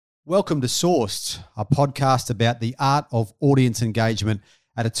Welcome to Sourced, a podcast about the art of audience engagement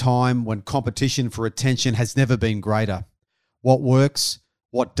at a time when competition for attention has never been greater. What works,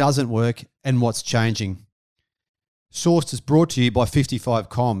 what doesn't work, and what's changing. Sourced is brought to you by 55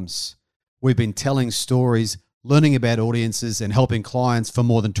 Comms. We've been telling stories, learning about audiences, and helping clients for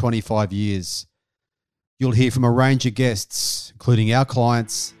more than 25 years. You'll hear from a range of guests, including our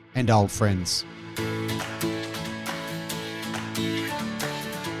clients and old friends.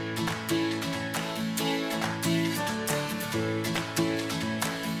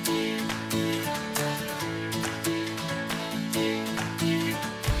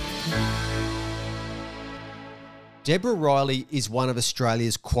 Deborah Riley is one of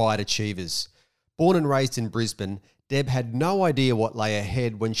Australia's quiet achievers. Born and raised in Brisbane, Deb had no idea what lay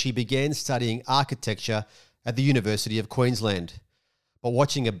ahead when she began studying architecture at the University of Queensland. But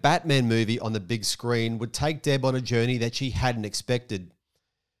watching a Batman movie on the big screen would take Deb on a journey that she hadn't expected.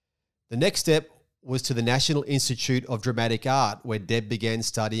 The next step was to the National Institute of Dramatic Art, where Deb began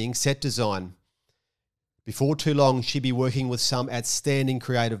studying set design. Before too long, she'd be working with some outstanding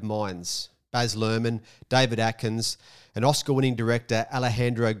creative minds. Baz Luhrmann, David Atkins, and Oscar-winning director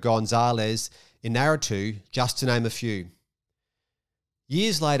Alejandro Gonzalez Iñárritu, just to name a few.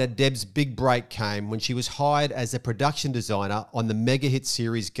 Years later, Deb's big break came when she was hired as a production designer on the mega hit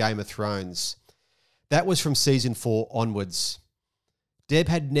series Game of Thrones. That was from season 4 onwards. Deb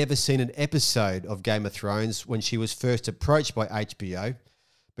had never seen an episode of Game of Thrones when she was first approached by HBO,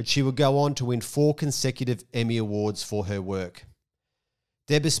 but she would go on to win 4 consecutive Emmy Awards for her work.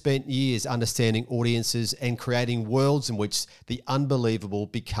 Deb has spent years understanding audiences and creating worlds in which the unbelievable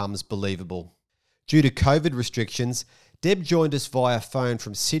becomes believable. Due to COVID restrictions, Deb joined us via phone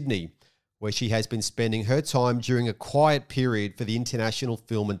from Sydney, where she has been spending her time during a quiet period for the international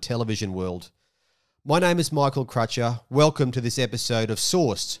film and television world. My name is Michael Crutcher. Welcome to this episode of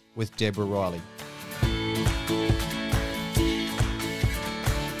Sourced with Deborah Riley.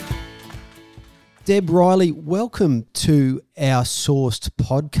 Deb Riley, welcome to our Sourced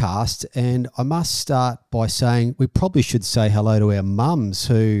podcast. And I must start by saying we probably should say hello to our mums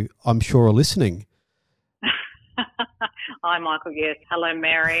who I'm sure are listening. Hi, Michael. Yes. Hello,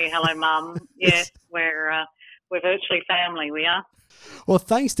 Mary. Hello, Mum. Yes, we're virtually family. We are. Well,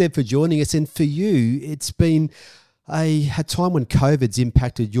 thanks, Deb, for joining us. And for you, it's been a time when COVID's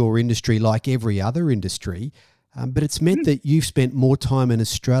impacted your industry like every other industry. But it's meant that you've spent more time in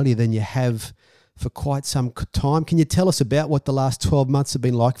Australia than you have for quite some time. Can you tell us about what the last 12 months have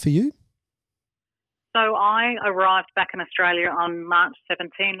been like for you? So I arrived back in Australia on March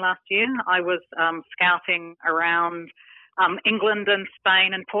 17 last year. I was scouting around England and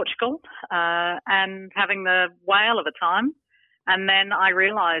Spain and Portugal and having the whale of a time. And then I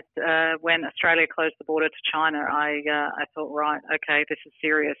realised when Australia closed the border to China, I thought, right, okay, this is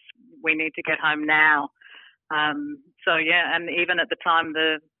serious. We need to get home now. And even at the time,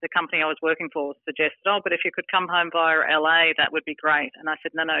 the company I was working for suggested, but if you could come home via LA, that would be great. And I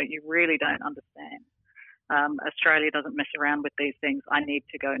said, no, you really don't understand. Australia doesn't mess around with these things. I need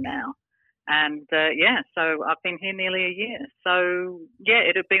to go now. And so I've been here nearly a year. So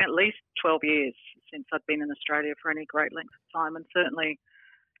it had been at least 12 years since I'd been in Australia for any great length of time. And certainly,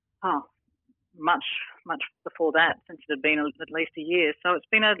 much before that, since it had been at least a year. So it's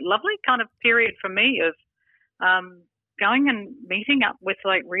been a lovely kind of period for me of going and meeting up with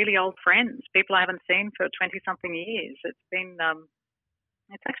like really old friends, people I haven't seen for 20-something years. It's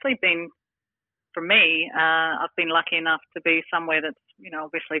actually been, for me, I've been lucky enough to be somewhere that's,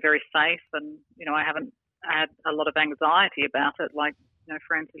 obviously very safe and, I haven't had a lot of anxiety about it, like,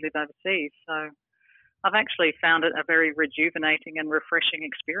 friends who live overseas. So I've actually found it a very rejuvenating and refreshing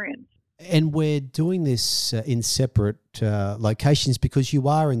experience. And we're doing this in separate locations because you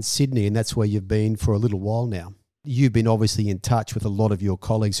are in Sydney and that's where you've been for a little while now. You've been obviously in touch with a lot of your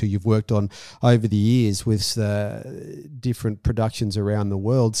colleagues who you've worked on over the years with different productions around the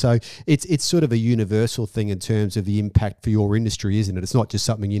world. So it's sort of a universal thing in terms of the impact for your industry, isn't it? It's not just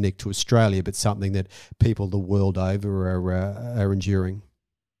something unique to Australia, but something that people the world over are enduring.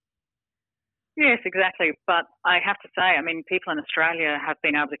 Yes, exactly. But I have to say, people in Australia have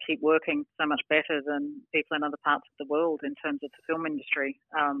been able to keep working so much better than people in other parts of the world in terms of the film industry.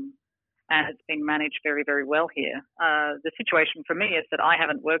 And it's been managed very, very well here. The situation for me is that I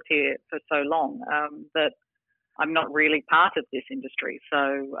haven't worked here for so long that I'm not really part of this industry.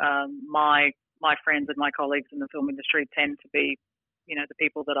 So my friends and my colleagues in the film industry tend to be, the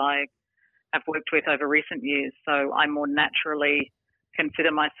people that I have worked with over recent years. So I more naturally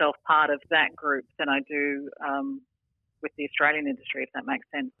consider myself part of that group than I do with the Australian industry, if that makes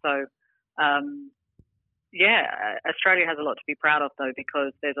sense. So Australia has a lot to be proud of, though,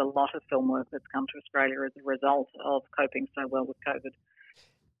 because there's a lot of film work that's come to Australia as a result of coping so well with COVID.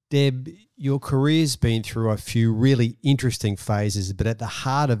 Deb, your career's been through a few really interesting phases, but at the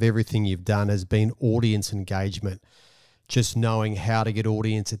heart of everything you've done has been audience engagement, just knowing how to get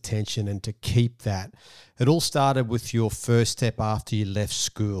audience attention and to keep that. It all started with your first step after you left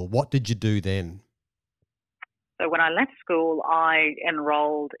school. What did you do then? So when I left school, I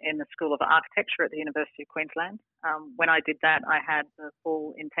enrolled in the School of Architecture at the University of Queensland. When I did that, I had the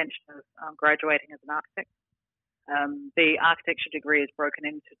full intention of graduating as an architect. The architecture degree is broken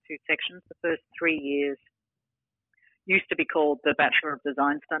into two sections. The first 3 years used to be called the Bachelor of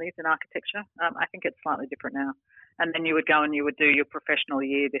Design Studies in Architecture. I think it's slightly different now. And then you would go and you would do your professional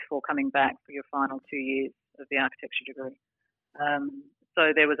year before coming back for your final 2 years of the architecture degree.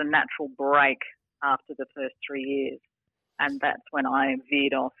 So there was a natural break after the first 3 years, and that's when I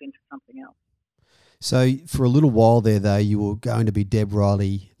veered off into something else. So for a little while there, though, you were going to be Deb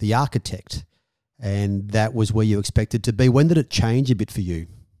Riley, the architect, and that was where you expected to be. When did it change a bit for you?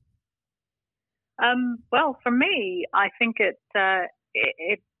 Well, for me, I think it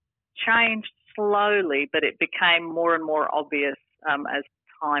changed slowly, but it became more and more obvious as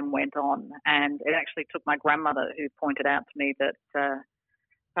time went on. And it actually took my grandmother, who pointed out to me that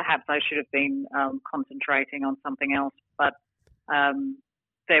perhaps I should have been concentrating on something else. But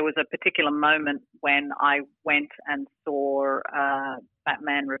there was a particular moment when I went and saw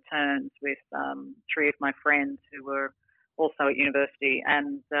Batman Returns with 3 of my friends who were also at university,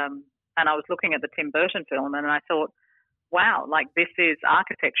 and I was looking at the Tim Burton film, and I thought, wow, like this is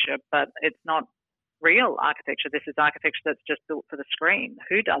architecture, but it's not real architecture. This is architecture that's just built for the screen.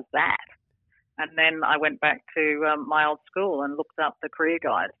 Who does that? And then I went back to my old school and looked up the career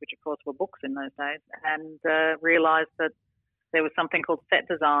guides, which of course were books in those days, and realised that there was something called set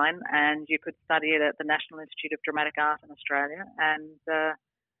design, and you could study it at the National Institute of Dramatic Art in Australia. And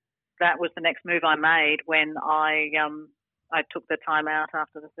that was the next move I made when I took the time out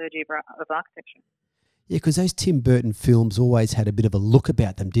after the third year of architecture. Yeah, because those Tim Burton films always had a bit of a look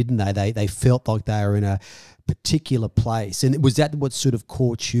about them, didn't they? They felt like they were in a particular place. And was that what sort of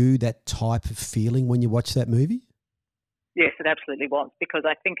caught you, that type of feeling when you watched that movie? Yes, it absolutely was, because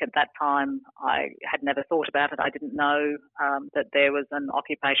I think at that time I had never thought about it. I didn't know that there was an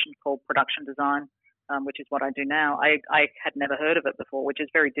occupation called production design, which is what I do now. I had never heard of it before, which is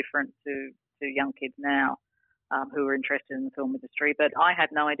very different to young kids now who are interested in the film industry. But I had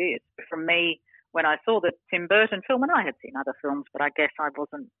no idea. For me, when I saw the Tim Burton film, and I had seen other films, but I guess I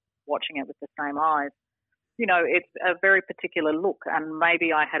wasn't watching it with the same eyes, you know, it's a very particular look, and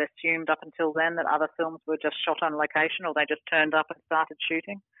maybe I had assumed up until then that other films were just shot on location or they just turned up and started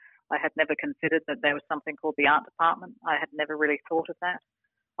shooting. I had never considered that there was something called the art department. I had never really thought of that.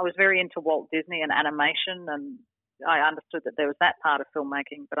 I was very into Walt Disney and animation, and I understood that there was that part of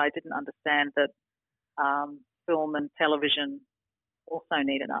filmmaking, but I didn't understand that film and television also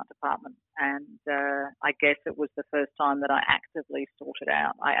need an art department. And I guess it was the first time that I actively sought it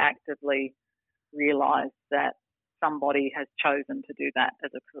out. I actively realised that somebody has chosen to do that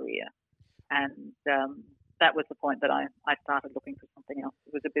as a career. And that was the point that I started looking for something else.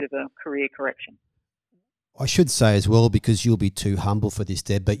 It was a bit of a career correction. I should say as well, because you'll be too humble for this,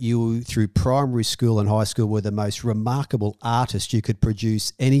 Deb, but you, through primary school and high school, were the most remarkable artist. You could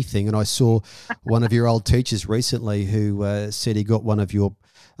produce anything. And I saw one of your old teachers recently who said he got one of your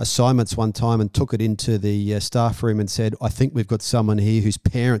assignments one time and took it into the staff room and said, I think we've got someone here whose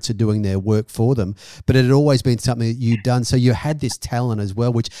parents are doing their work for them. But it had always been something that you'd done. So you had this talent as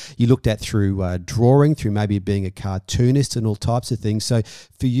well, which you looked at through drawing, through maybe being a cartoonist and all types of things. So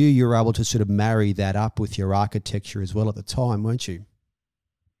for you, you were able to sort of marry that up with your architecture as well at the time, weren't you?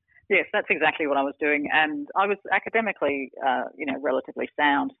 Yes, that's exactly what I was doing. And I was academically, relatively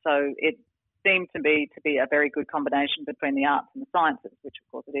sound. So it seemed to be a very good combination between the arts and the sciences, which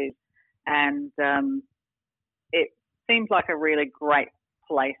of course it is. And it seemed like a really great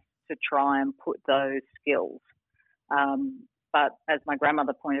place to try and put those skills. But as my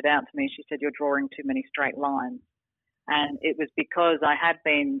grandmother pointed out to me, she said, you're drawing too many straight lines. And it was because I had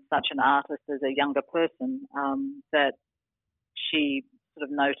been such an artist as a younger person that she sort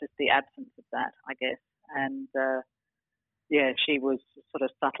of noticed the absence of that, I guess. And she was sort of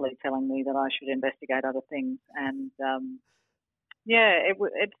subtly telling me that I should investigate other things. And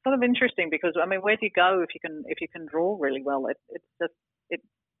it's sort of interesting because, I mean, where do you go if you can draw really well? It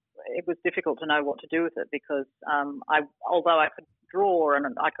was difficult to know what to do with it because although I could draw and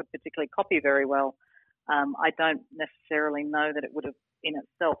I could particularly copy very well, I don't necessarily know that it would have in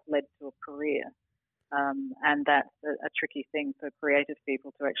itself led to a career. And that's a tricky thing for creative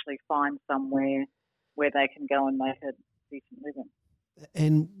people to actually find somewhere where they can go and make a decent living.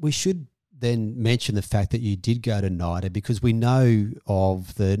 And we should then mention the fact that you did go to NIDA, because we know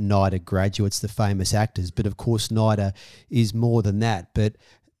of the NIDA graduates, the famous actors, but of course NIDA is more than that. But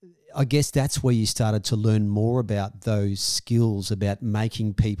I guess that's where you started to learn more about those skills, about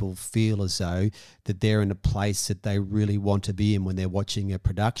making people feel as though that they're in a place that they really want to be in when they're watching a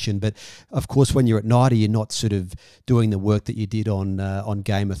production. But of course, when you're at NIDA, you're not sort of doing the work that you did on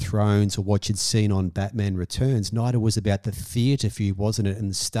Game of Thrones or what you'd seen on Batman Returns. NIDA was about the theatre view, wasn't it, and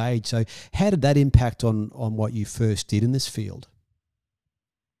the stage. So how did that impact on what you first did in this field?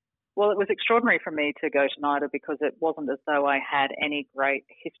 Well, it was extraordinary for me to go to NIDA because it wasn't as though I had any great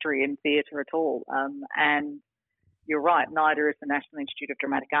history in theatre at all. And you're right, NIDA is the National Institute of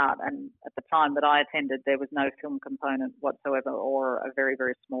Dramatic Art. And at the time that I attended, there was no film component whatsoever, or a very,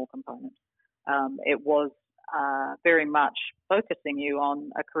 very small component. It was very much focusing you on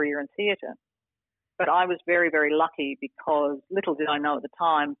a career in theatre. But I was very, very lucky because little did I know at the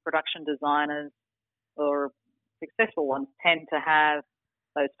time, production designers or successful ones tend to have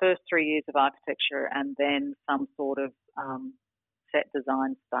those first 3 years of architecture and then some sort of set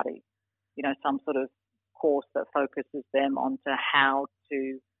design study, some sort of course that focuses them onto how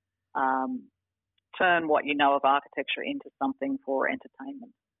to turn what you know of architecture into something for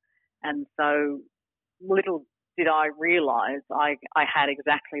entertainment. And so little did I realise I had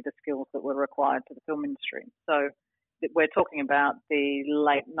exactly the skills that were required for the film industry. So we're talking about the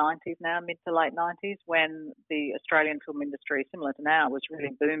late 90s now, mid to late 90s, when the Australian film industry, similar to now, was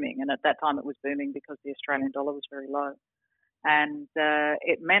really booming. And at that time it was booming because the Australian dollar was very low. And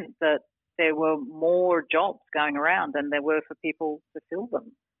it meant that there were more jobs going around than there were for people to fill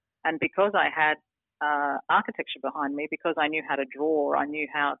them. And because I had architecture behind me, because I knew how to draw, I knew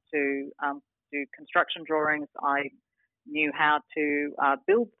how to do construction drawings, I knew how to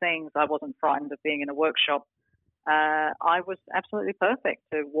build things, I wasn't frightened of being in a workshop, I was absolutely perfect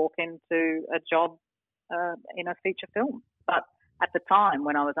to walk into a job in a feature film. But at the time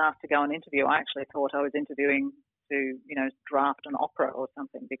when I was asked to go and interview, I actually thought I was interviewing to, draft an opera or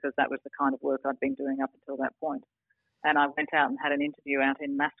something, because that was the kind of work I'd been doing up until that point. And I went out and had an interview out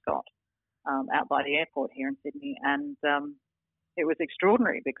in Mascot, out by the airport here in Sydney. And it was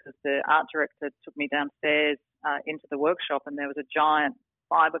extraordinary because the art director took me downstairs into the workshop, and there was a giant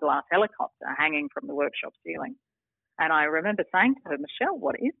fiberglass helicopter hanging from the workshop ceiling. And I remember saying to her, "Michelle,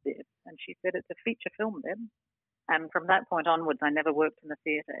 what is this?" And she said, "It's a feature film, Deb." And from that point onwards, I never worked in the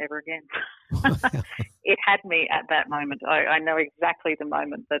theatre ever again. It had me at that moment. I know exactly the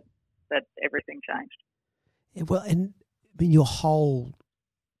moment that everything changed. Yeah, well, and I mean, your whole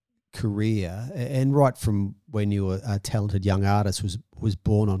career, and right from when you were a talented young artist, was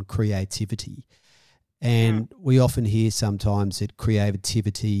born on creativity. And we often hear sometimes that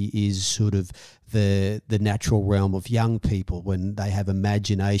creativity is sort of the natural realm of young people when they have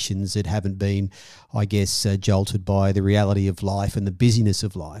imaginations that haven't been, I guess, jolted by the reality of life and the busyness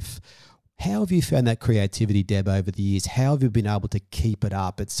of life. How have you found that creativity, Deb, over the years? How have you been able to keep it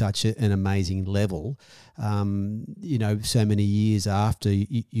up at such an amazing level, so many years after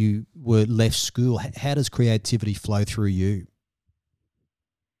you were left school? How does creativity flow through you?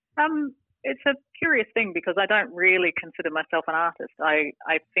 It's a curious thing because I don't really consider myself an artist. I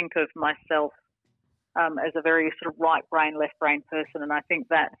think of myself as a very sort of right brain, left brain person, and I think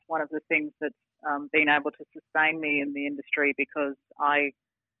that's one of the things that's been able to sustain me in the industry, because I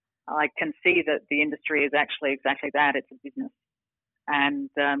can see that the industry is actually exactly that. It's a business, and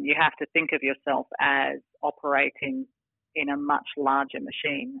you have to think of yourself as operating in a much larger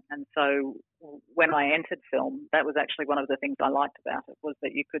machine. And so when I entered film, that was actually one of the things I liked about it, was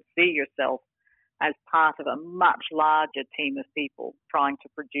that you could see yourself as part of a much larger team of people trying to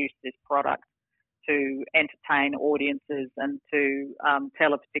produce this product to entertain audiences and to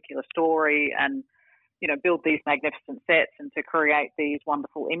tell a particular story and, build these magnificent sets and to create these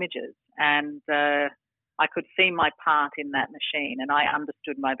wonderful images. And I could see my part in that machine, and I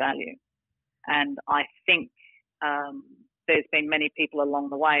understood my value. And I think there's been many people along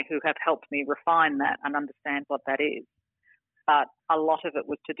the way who have helped me refine that and understand what that is. But a lot of it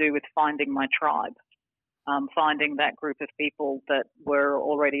was to do with finding my tribe, finding that group of people that were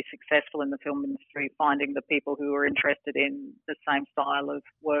already successful in the film industry, finding the people who were interested in the same style of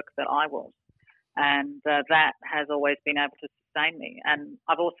work that I was. And that has always been able to sustain me. And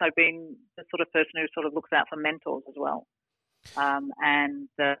I've also been the sort of person who sort of looks out for mentors as well. I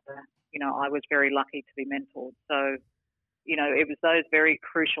was very lucky to be mentored. So, it was those very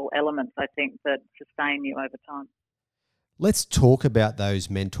crucial elements, I think, that sustain you over time. Let's talk about those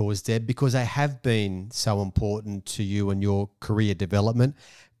mentors, Deb, because they have been so important to you and your career development.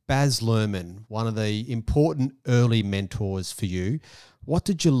 Baz Luhrmann, one of the important early mentors for you. What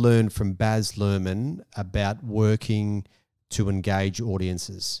did you learn from Baz Luhrmann about working to engage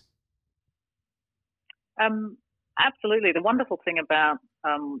audiences? Absolutely. The wonderful thing about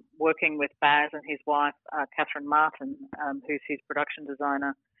working with Baz and his wife, Catherine Martin, who's his production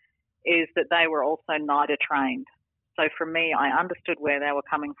designer, is that they were also NIDA trained. So for me, I understood where they were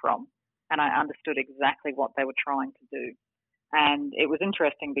coming from and I understood exactly what they were trying to do. And it was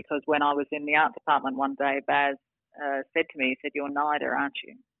interesting because when I was in the art department one day, Baz said to me, he said, "You're NIDA, aren't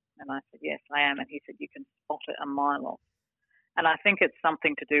you?" And I said, "Yes, I am." And he said, "You can spot it a mile off." And I think it's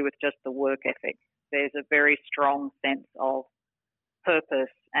something to do with just the work ethic. There's a very strong sense of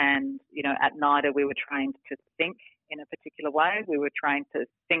purpose. And, at NIDA, we were trained to think in a particular way. We were trained to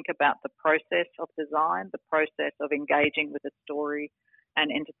think about the process of design, the process of engaging with a story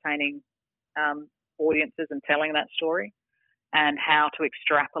and entertaining audiences and telling that story, and how to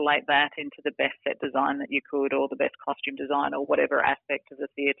extrapolate that into the best set design that you could, or the best costume design, or whatever aspect of the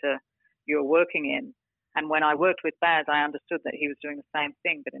theatre you're working in. And when I worked with Baz, I understood that he was doing the same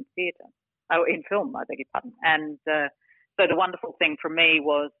thing, but in theatre. Oh, in film, I beg your pardon. And so the wonderful thing for me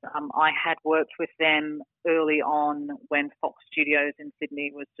was I had worked with them early on when Fox Studios in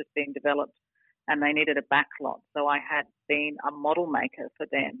Sydney was just being developed, and they needed a backlot. So I had been a model maker for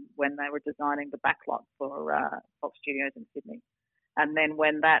them when they were designing the backlot for Fox Studios in Sydney. And then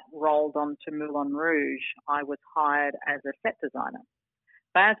when that rolled on to Moulin Rouge, I was hired as a set designer.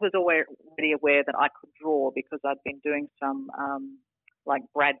 Baz was already aware that I could draw because I'd been doing some like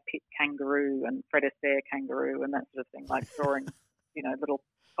Brad Pitt kangaroo and Fred Astaire kangaroo and that sort of thing, like drawing, little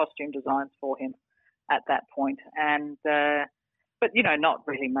costume designs for him at that point. And but not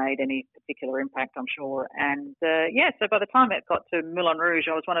really made any particular impact, I'm sure. And so by the time it got to Moulin Rouge,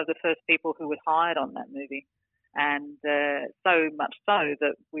 I was one of the first people who was hired on that movie. And so much so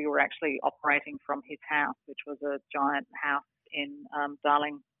that we were actually operating from his house, which was a giant house in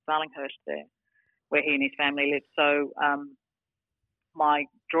Darlinghurst there, where he and his family lived. So my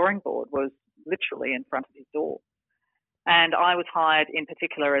drawing board was literally in front of his door. And I was hired in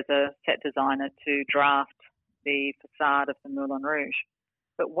particular as a set designer to draft the facade of the Moulin Rouge.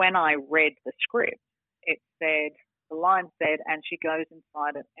 But when I read the script, the line said, "And she goes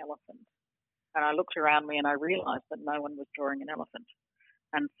inside an elephant." And I looked around me and I realised that no one was drawing an elephant.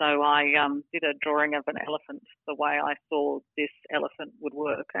 And so I did a drawing of an elephant the way I saw this elephant would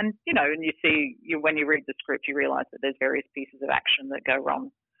work. And, and you see, when you read the script, you realise that there's various pieces of action that go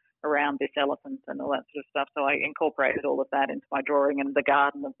wrong around this elephant and all that sort of stuff. So I incorporated all of that into my drawing and the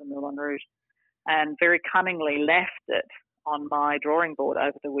garden of the Moulin Rouge, and very cunningly left it on my drawing board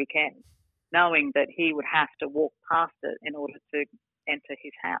over the weekend, knowing that he would have to walk past it in order to enter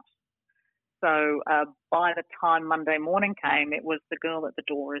his house. So by the time Monday morning came, it was the girl at the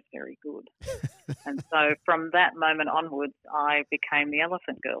door is very good. And so from that moment onwards, I became the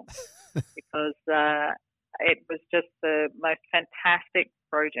elephant girl because it was just the most fantastic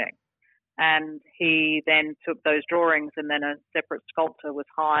project. And he then took those drawings, and then a separate sculptor was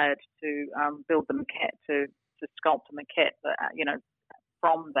hired to build the maquette, to sculpt a maquette. But,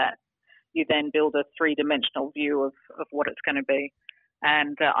 from that, you then build a three-dimensional view of what it's going to be.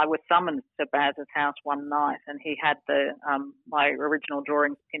 And I was summoned to Baz's house one night, and he had my original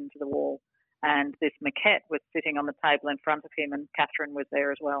drawings pinned to the wall, and this maquette was sitting on the table in front of him, and Catherine was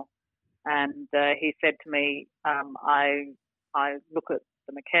there as well. And he said to me, I look at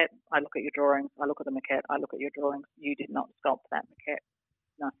the maquette, I look at your drawings, I look at the maquette, I look at your drawings. You did not sculpt that maquette.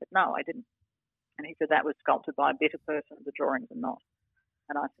 And I said, no, I didn't. And he said, that was sculpted by a better person, the drawings are not.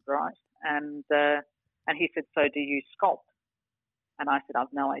 And I said, right. And he said, so do you sculpt? And I said,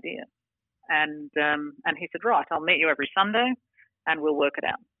 I've no idea. And he said, right, I'll meet you every Sunday and we'll work it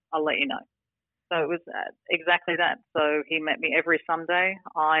out. I'll let you know. So it was exactly that. So he met me every Sunday.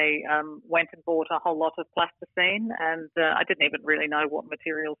 I went and bought a whole lot of plasticine, and I didn't even really know what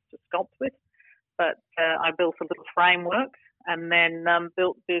materials to sculpt with. But I built a little framework and then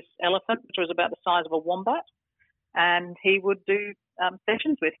built this elephant, which was about the size of a wombat. And he would do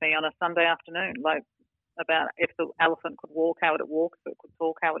sessions with me on a Sunday afternoon, like about if the elephant could walk, how would it walk, if it could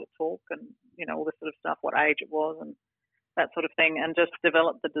talk, how would it talk, and, all this sort of stuff, what age it was, and that sort of thing, and just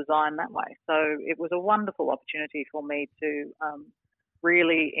develop the design that way. So it was a wonderful opportunity for me to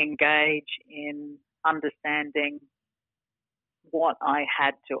really engage in understanding what I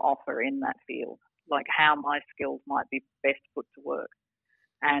had to offer in that field, like how my skills might be best put to work.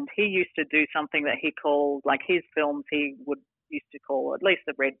 And he used to do something that he called, like his films, used to call, at least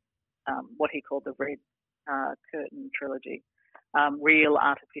the red, what he called the Red Curtain trilogy, real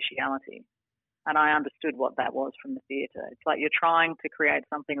artificiality. And I understood what that was from the theatre. It's like you're trying to create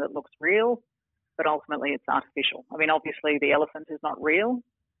something that looks real, but ultimately it's artificial. I mean, obviously the elephant is not real,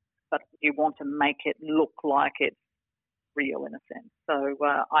 but you want to make it look like it's real in a sense. So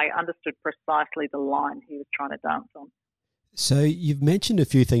I understood precisely the line he was trying to dance on. So you've mentioned a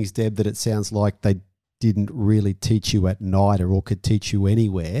few things, Deb, that it sounds like they didn't really teach you at NIDA or could teach you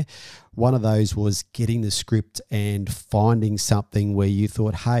anywhere. One of those was getting the script and finding something where you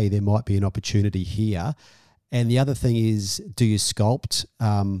thought, hey, there might be an opportunity here. And the other thing is, do you sculpt?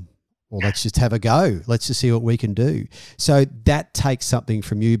 Well, let's just have a go. Let's just see what we can do. So that takes something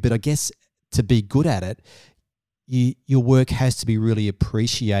from you. But I guess to be good at it, your work has to be really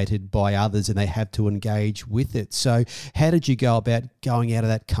appreciated by others and they have to engage with it. So how did you go about going out of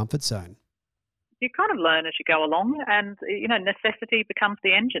that comfort zone? You kind of learn as you go along, and necessity becomes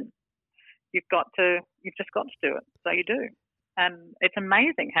the engine. You've just got to do it, so you do. And it's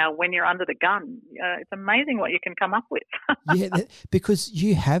amazing how when you're under the gun, it's amazing what you can come up with. Yeah, because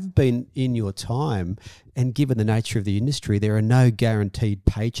you have been in your time, and given the nature of the industry, there are no guaranteed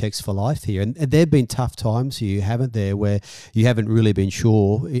paychecks for life here. And there have been tough times for you, haven't there, where you haven't really been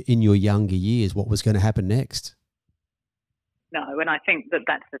sure in your younger years what was going to happen next? No, and I think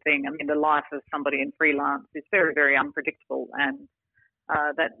that's the thing. I mean, the life of somebody in freelance is very, very unpredictable, and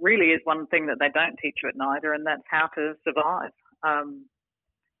that really is one thing that they don't teach you at NIDA, and that's how to survive.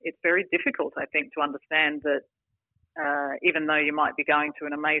 It's very difficult, I think, to understand that even though you might be going to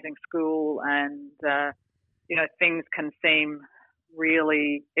an amazing school and, things can seem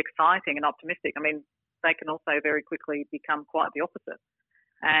really exciting and optimistic, I mean, they can also very quickly become quite the opposite.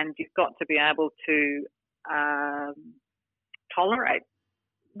 And you've got to be able to tolerate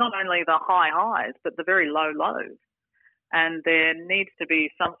not only the high highs, but the very low lows. And there needs to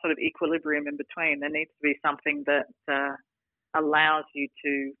be some sort of equilibrium in between. There needs to be something that allows you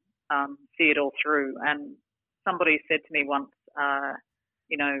to see it all through. And somebody said to me once,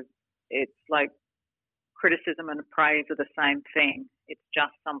 it's like criticism and praise are the same thing. It's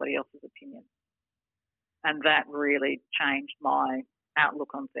just somebody else's opinion. And that really changed my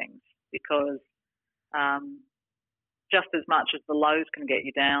outlook on things, because just as much as the lows can get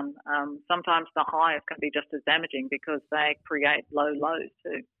you down, sometimes the highs can be just as damaging, because they create low lows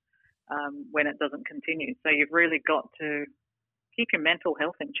too when it doesn't continue. So you've really got to keep your mental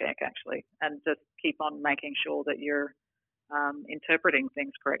health in check, actually, and just keep on making sure that you're interpreting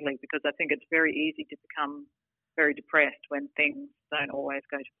things correctly, because I think it's very easy to become very depressed when things don't always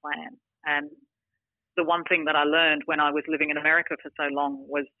go to plan. And the one thing that I learned when I was living in America for so long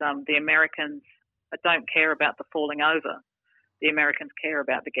was the Americans don't care about the falling over. The Americans care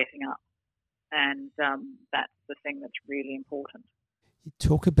about the getting up. And that's the thing that's really important. You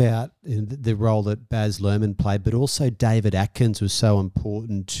talk about the role that Baz Luhrmann played, but also David Atkins was so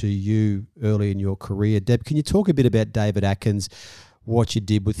important to you early in your career. Deb, can you talk a bit about David Atkins, what you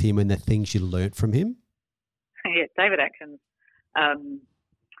did with him and the things you learnt from him? Yeah, David Atkins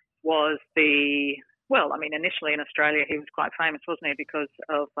was initially in Australia he was quite famous, wasn't he, because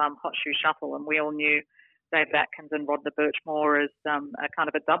of Hot Shoe Shuffle, and we all knew David Atkins and Rhonda Birchmore as a kind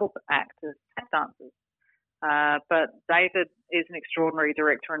of a double act as tap dancers. But David is an extraordinary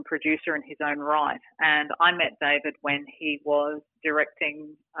director and producer in his own right, and I met David when he was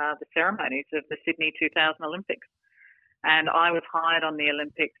directing the ceremonies of the Sydney 2000 Olympics, and I was hired on the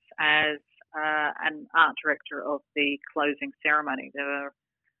Olympics as an art director of the closing ceremony.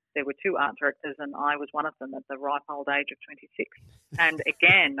 There were two art directors, and I was one of them at the ripe old age of 26. And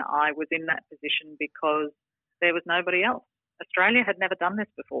again, I was in that position because there was nobody else. Australia had never done this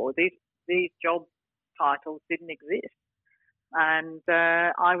before. These job titles didn't exist. And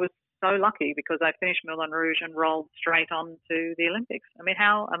I was so lucky because I finished Moulin Rouge and rolled straight on to the Olympics. I mean,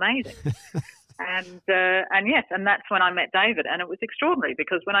 how amazing. And yes, and that's when I met David. And it was extraordinary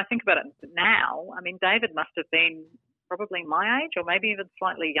because when I think about it now, I mean, David must have been probably my age or maybe even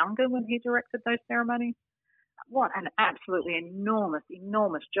slightly younger when he directed those ceremonies. What an absolutely enormous,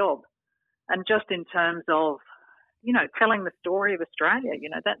 enormous job. And just in terms of, telling the story of Australia,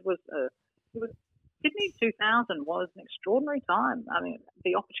 that was, Sydney 2000 was an extraordinary time. I mean,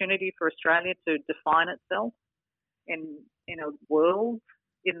 the opportunity for Australia to define itself in a world,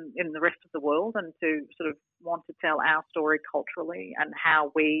 in the rest of the world, and to sort of want to tell our story culturally and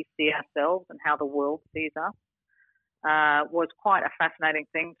how we see ourselves and how the world sees us. Was quite a fascinating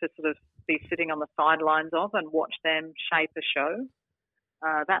thing to sort of be sitting on the sidelines of and watch them shape a show.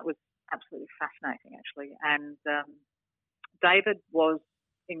 That was absolutely fascinating, actually. And David was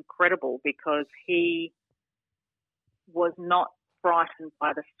incredible because he was not frightened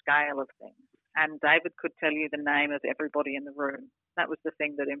by the scale of things. And David could tell you the name of everybody in the room. That was the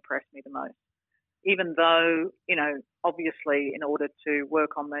thing that impressed me the most. even though, obviously in order to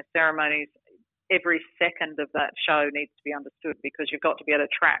work on those ceremonies, every second of that show needs to be understood, because you've got to be able to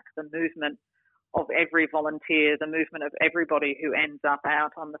track the movement of every volunteer, the movement of everybody who ends up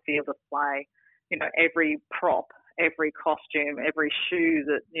out on the field of play, every prop, every costume, every shoe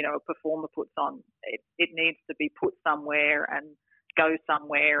that, a performer puts on, it needs to be put somewhere and go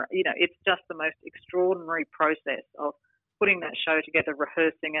somewhere. It's just the most extraordinary process of putting that show together,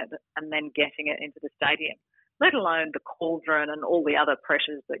 rehearsing it, and then getting it into the stadium, let alone the cauldron and all the other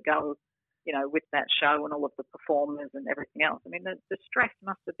pressures that go, with that show and all of the performers and everything else. I mean, the stress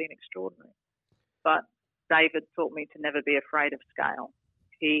must have been extraordinary. But David taught me to never be afraid of scale.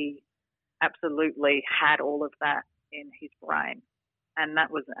 He absolutely had all of that in his brain. And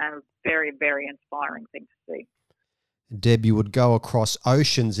that was a very, very inspiring thing to see. Deb, you would go across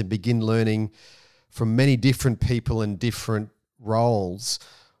oceans and begin learning from many different people in different roles.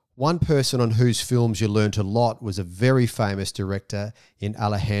 One person on whose films you learnt a lot was a very famous director in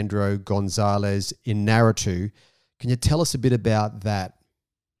Alejandro Gonzalez Iñárritu. Can you tell us a bit about that?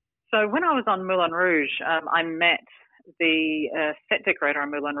 So when I was on Moulin Rouge, I met the set decorator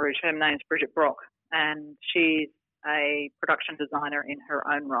on Moulin Rouge. Her name's Brigitte Brock, and she's a production designer in her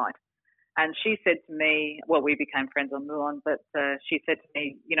own right. And she said to me, well, we became friends on Moulin, but she said to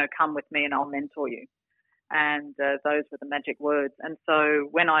me, come with me and I'll mentor you. And those were the magic words. And so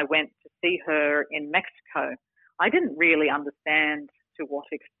when I went to see her in Mexico, I didn't really understand to what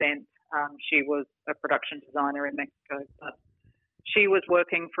extent she was a production designer in Mexico, but she was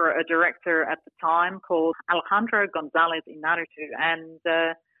working for a director at the time called Alejandro Gonzalez Iñárritu, and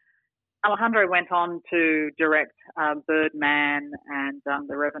Alejandro went on to direct Birdman and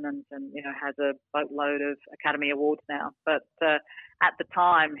The Revenant, and has a boatload of Academy Awards now. But at the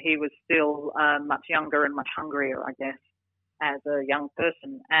time, he was still much younger and much hungrier, I guess, as a young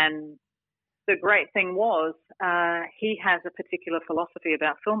person. And the great thing was he has a particular philosophy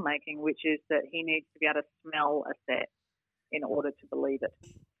about filmmaking, which is that he needs to be able to smell a set in order to believe it.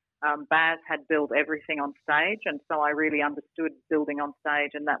 Baz had built everything on stage, and so I really understood building on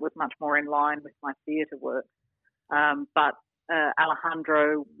stage, and that was much more in line with my theatre work. But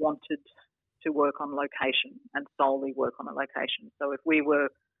Alejandro wanted to work on location and solely work on a location. So if we were,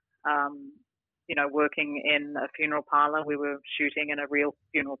 working in a funeral parlour, we were shooting in a real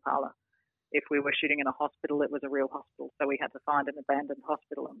funeral parlour. If we were shooting in a hospital, it was a real hospital. So we had to find an abandoned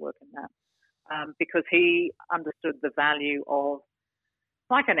hospital and work in that. Because he understood the value of,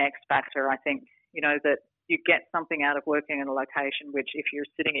 like an X factor, I think, that you get something out of working in a location which, if you're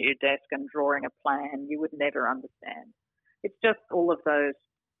sitting at your desk and drawing a plan, you would never understand. It's just all of those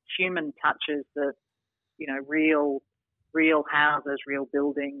human touches that, real houses, real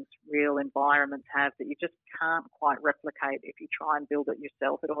buildings, real environments have that you just can't quite replicate if you try and build it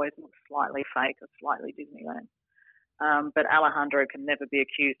yourself. It always looks slightly fake or slightly Disneyland. But Alejandro can never be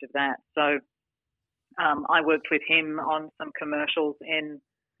accused of that. So I worked with him on some commercials in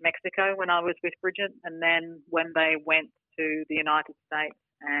Mexico when I was with Brigitte, and then when they went to the United States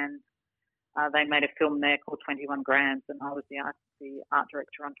and they made a film there called 21 Grams, and I was the art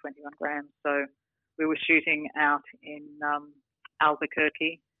director on 21 Grams. So we were shooting out in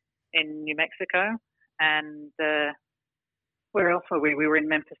Albuquerque in New Mexico, and where else were we? We were in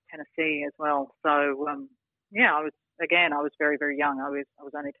Memphis, Tennessee as well. So I was very, very young. I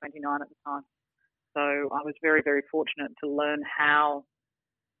was only 29 at the time. So I was very, very fortunate to learn how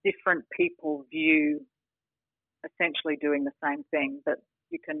different people view essentially doing the same thing, but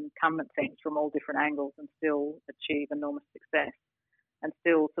you can come at things from all different angles and still achieve enormous success and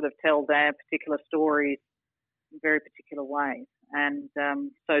still sort of tell their particular stories in very particular ways. And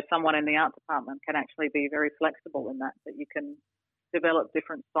so someone in the art department can actually be very flexible in that you can develop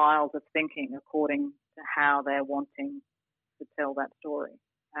different styles of thinking according to how they're wanting to tell that story.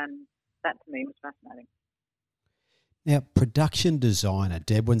 And that to me was fascinating. Now, production designer,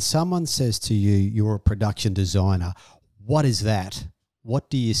 Deb, when someone says to you, you're a production designer, what is that?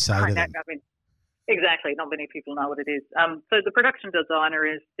 What do you say to them? Exactly. Not many people know what it is. So the production designer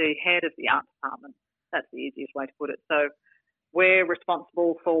is the head of the art department. That's the easiest way to put it. So we're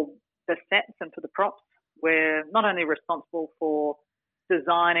responsible for the sets and for the props. We're not only responsible for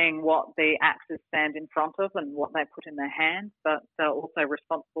designing what the actors stand in front of and what they put in their hands, but also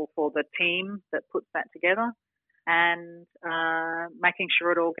responsible for the team that puts that together and making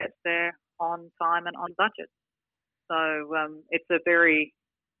sure it all gets there on time and on budget. So it's a very,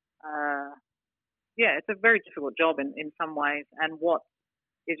 it's a very difficult job in some ways. And what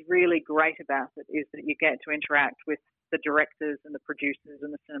is really great about it is that you get to interact with the directors and the producers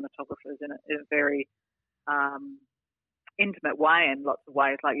and the cinematographers in a very intimate way in lots of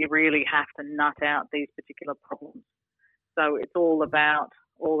ways. Like, you really have to nut out these particular problems. So it's all about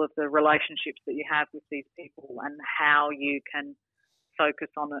all of the relationships that you have with these people and how you can focus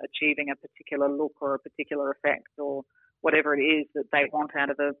on achieving a particular look or a particular effect or whatever it is that they want out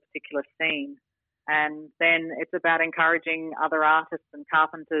of a particular scene. And then it's about encouraging other artists and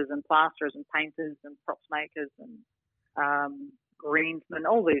carpenters and plasterers and painters and props makers and greensmen,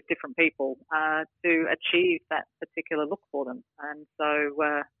 all these different people, to achieve that particular look for them. And so,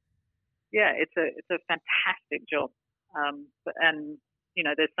 it's a fantastic job. And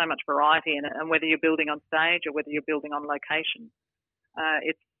there's so much variety in it. And whether you're building on stage or whether you're building on location,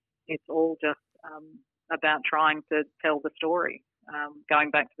 it's all just about trying to tell the story,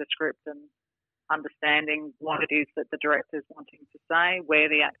 going back to the script and understanding what it is that the director's wanting to say, where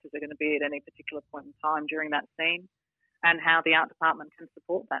the actors are going to be at any particular point in time during that scene, and how the art department can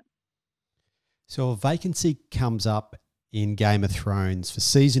support that. So a vacancy comes up in Game of Thrones for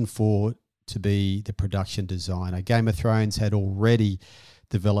season 4 to be the production designer. Game of Thrones had already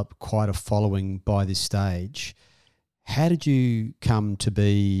developed quite a following by this stage. How did you come to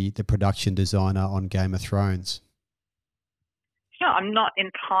be the production designer on Game of Thrones? No, I'm not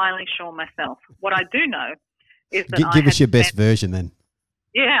entirely sure myself. What I do know is that Give us your best version then.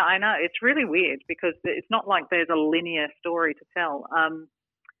 Yeah, I know. It's really weird because it's not like there's a linear story to tell.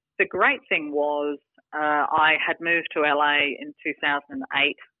 The great thing was I had moved to LA in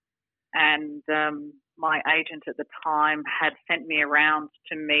 2008, and my agent at the time had sent me around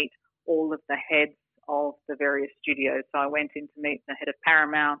to meet all of the heads of the various studios. So I went in to meet the head of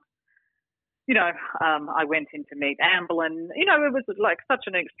Paramount. I went in to meet Amblin. It was like such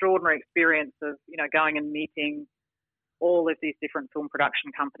an extraordinary experience of, going and meeting all of these different film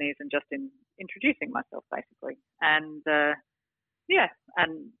production companies and just introducing myself basically. And,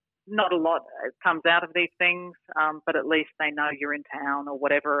 and not a lot comes out of these things, but at least they know you're in town or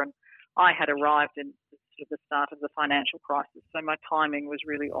whatever. And I had arrived in sort of the start of the financial crisis, so my timing was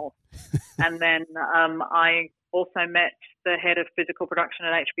really off. And then I also met the head of physical production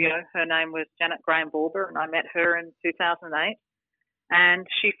at HBO. Her name was Janet Graham-Borber, and I met her in 2008. And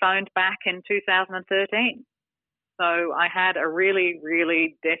she phoned back in 2013. So I had a really,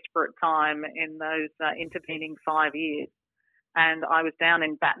 really desperate time in those intervening 5 years. And I was down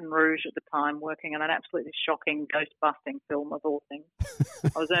in Baton Rouge at the time working on an absolutely shocking ghost-busting film of all things.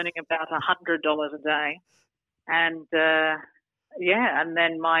 I was earning about $100 a day. And and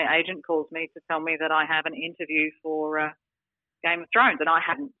then my agent calls me to tell me that I have an interview for Game of Thrones, and I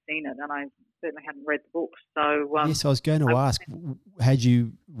hadn't seen it, and I certainly hadn't read the book. So yes, I was going to ask, had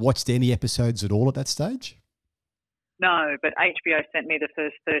you watched any episodes at all at that stage? No, but HBO sent me the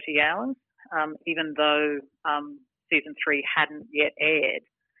first 30 hours, even though season 3 hadn't yet aired.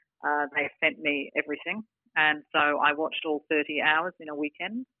 They sent me everything, and so I watched all 30 hours in a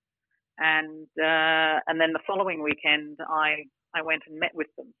weekend. And then the following weekend, I went and met with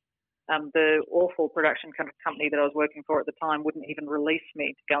them. The awful production company that I was working for at the time wouldn't even release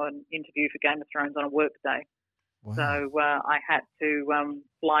me to go and interview for Game of Thrones on a work day. Wow. So I had to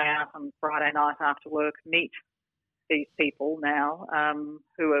fly out on Friday night after work, meet these people now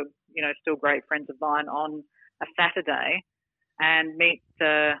who are, still great friends of mine on a Saturday, and meet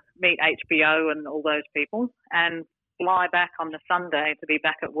HBO and all those people, and fly back on the Sunday to be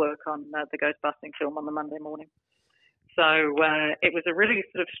back at work on the ghost-busting film on the Monday morning. So it was a really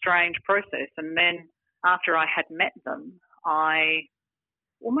sort of strange process. And then after I had met them, I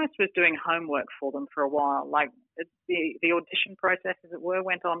almost was doing homework for them for a while. Like the audition process, as it were,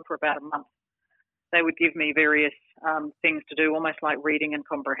 went on for about a month. They would give me various things to do, almost like reading and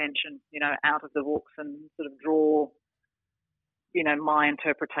comprehension, out of the books, and sort of draw, my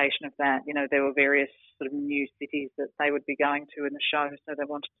interpretation of that. There were various sort of new cities that they would be going to in the show, so they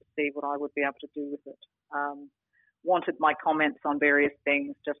wanted to see what I would be able to do with it. Wanted my comments on various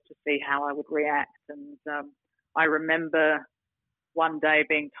things just to see how I would react. And I remember one day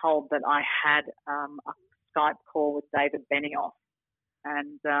being told that I had a Skype call with David Benioff,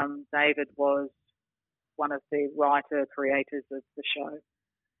 and David was one of the creators of the show.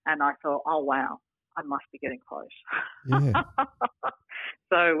 And I thought, oh, wow, I must be getting close. Yeah.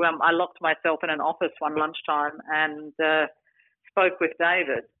 So I locked myself in an office one lunchtime and spoke with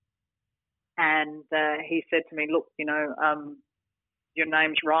David. And he said to me, look, your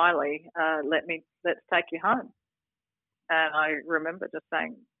name's Riley. Let's take you home. And I remember just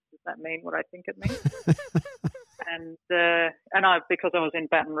saying, does that mean what I think it means? And because I was in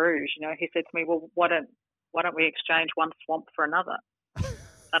Baton Rouge, he said to me, well, why don't we exchange one swamp for another?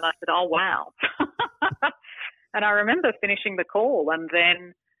 And I said, oh, wow. And I remember finishing the call, and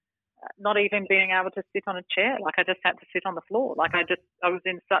then not even being able to sit on a chair. Like I just had to sit on the floor. Like I was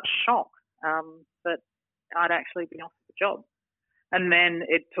in such shock that I'd actually been offered the job. And then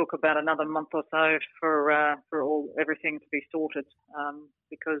it took about another month or so for everything to be sorted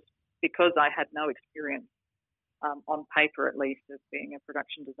because I had no experience on paper, at least, of being a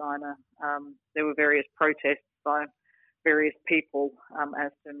production designer. There were various protests by various people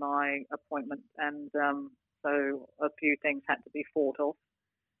as to my appointment, and so a few things had to be fought off.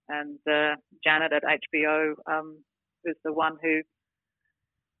 And Janet at HBO was the one who,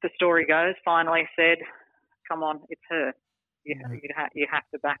 the story goes, finally said, "Come on, it's her. You have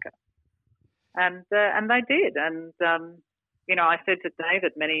to back her." And they did. And I said to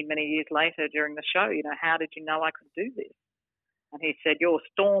David many years later during the show, how did you know I could do this? And he said, "You're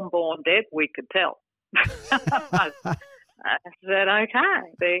storm-born, Deb. We could tell." I said,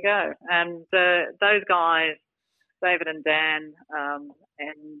 "Okay, there you go." And those guys, David and Dan,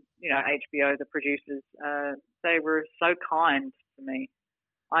 and HBO, the producers, they were so kind to me.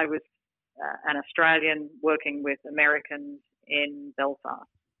 I was an Australian working with Americans in Belfast,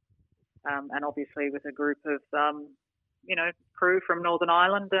 and obviously with a group of crew from Northern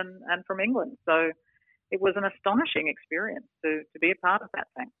Ireland and from England. So it was an astonishing experience to be a part of that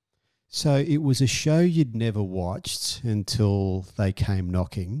thing. So it was a show you'd never watched until they came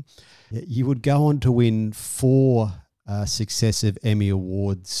knocking. You would go on to win 4 successive Emmy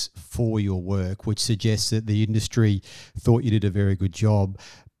Awards for your work, which suggests that the industry thought you did a very good job,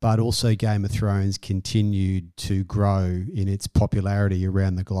 but also Game of Thrones continued to grow in its popularity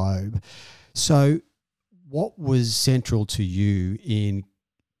around the globe. So what was central to you in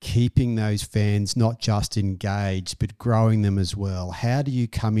keeping those fans not just engaged, but growing them as well? How do you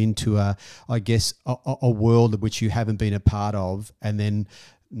come into a world of which you haven't been a part of, and then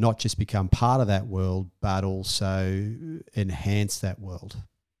not just become part of that world, but also enhance that world?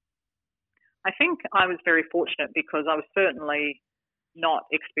 I think I was very fortunate because I was certainly not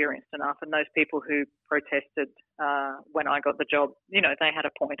experienced enough, and those people who protested when I got the job, they had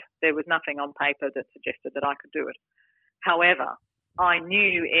a point. There was nothing on paper that suggested that I could do it. However, I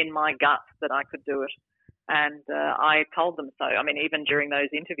knew in my gut that I could do it, and I told them so. I mean, even during those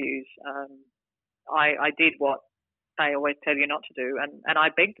interviews, I did what they always tell you not to do, and I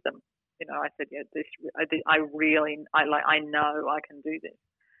begged them. I said, I know I can do this.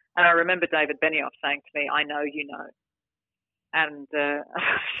 And I remember David Benioff saying to me, "I know you know." And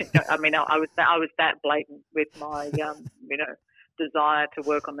I mean, I was that blatant with my desire to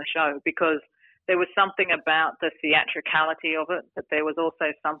work on the show, because there was something about the theatricality of it, but there was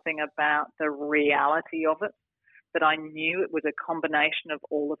also something about the reality of it that I knew it was a combination of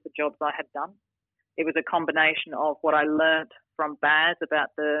all of the jobs I had done. It was a combination of what I learnt from Baz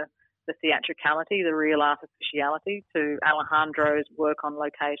about the theatricality, the real artificiality, to Alejandro's work on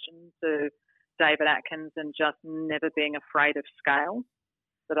location, to David Atkins and just never being afraid of scale,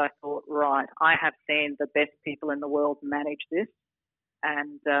 that I thought, right, I have seen the best people in the world manage this.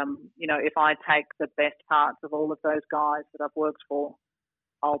 And, if I take the best parts of all of those guys that I've worked for,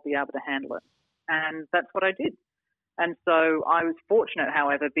 I'll be able to handle it. And that's what I did. And so I was fortunate,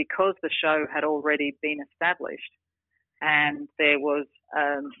 however, because the show had already been established and there was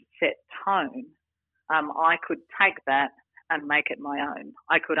a set tone, I could take that and make it my own.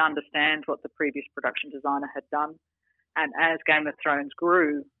 I could understand what the previous production designer had done. And as Game of Thrones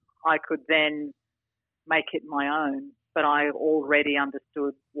grew, I could then make it my own. But I already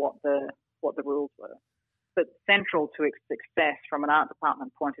understood what the rules were. But central to its success from an art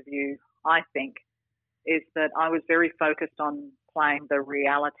department point of view, I think, is that I was very focused on playing the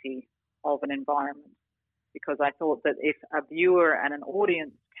reality of an environment, because I thought that if a viewer and an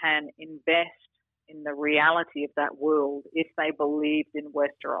audience can invest in the reality of that world, if they believed in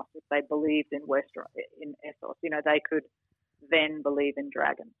Westeros, if they believed in Essos, they could then believe in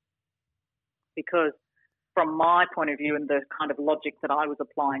dragons. Because from my point of view and the kind of logic that I was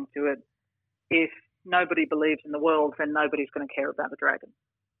applying to it, if nobody believes in the world, then nobody's going to care about the dragons,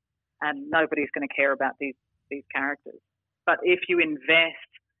 and nobody's going to care about these characters. But if you invest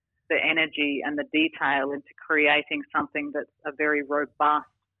the energy and the detail into creating something that's a very robust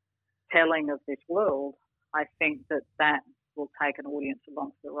telling of this world, I think that will take an audience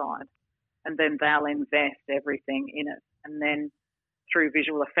along for the ride, and then they'll invest everything in it. And then through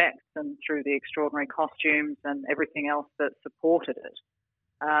visual effects and through the extraordinary costumes and everything else that supported it,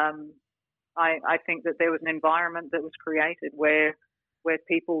 I think that there was an environment that was created where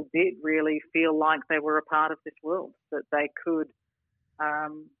people did really feel like they were a part of this world, that they could,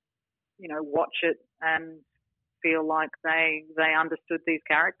 watch it and feel like they understood these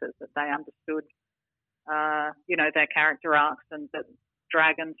characters, that they understood, their character arcs, and that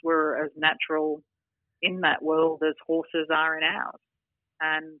dragons were as natural in that world as horses are in ours.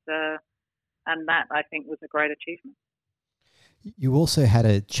 And that, I think, was a great achievement. You also had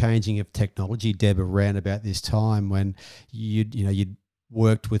a changing of technology, Deb, around about this time when you'd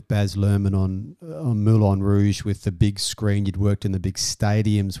worked with Baz Luhrmann on Moulin Rouge with the big screen. You'd worked in the big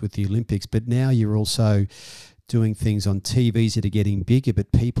stadiums with the Olympics, but now you're also doing things on TVs that are getting bigger,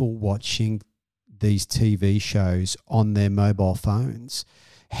 but people watching these TV shows on their mobile phones.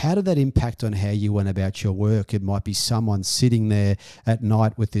 How did that impact on how you went about your work? It might be someone sitting there at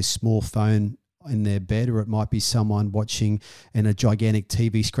night with this small phone in their bed, or it might be someone watching in a gigantic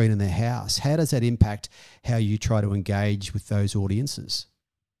TV screen in their house. How does that impact how you try to engage with those audiences?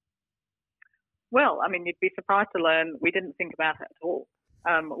 Well, I mean, you'd be surprised to learn we didn't think about it at all.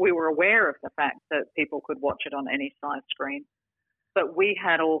 We were aware of the fact that people could watch it on any size screen, but we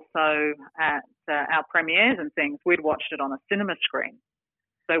had also at our premieres and things, we'd watched it on a cinema screen.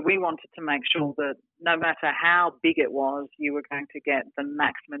 So we wanted to make sure that no matter how big it was, you were going to get the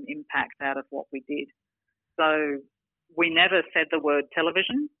maximum impact out of what we did. So we never said the word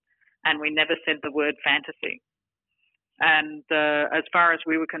television, and we never said the word fantasy. And as far as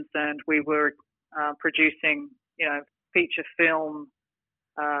we were concerned, we were producing, feature film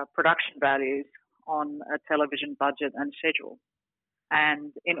production values on a television budget and schedule.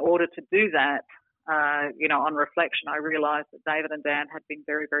 And in order to do that, on reflection, I realised that David and Dan had been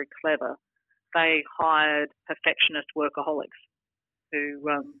very, very clever. They hired perfectionist workaholics who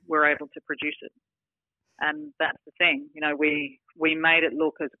were able to produce it. And that's the thing, we made it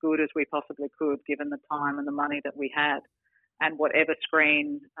look as good as we possibly could given the time and the money that we had. And whatever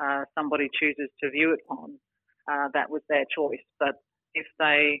screen somebody chooses to view it on, that was their choice. But if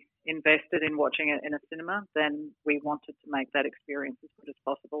they invested in watching it in a cinema, then we wanted to make that experience as good as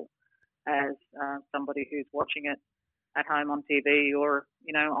possible as somebody who's watching it at home on TV or,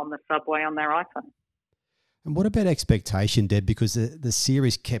 on the subway on their iPhone. And what about expectation, Deb? Because the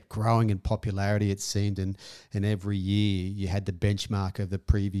series kept growing in popularity, it seemed, and every year you had the benchmark of the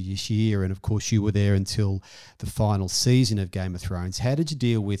previous year. And, of course, you were there until the final season of Game of Thrones. How did you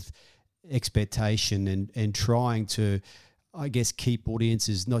deal with expectation and trying to, I guess, keep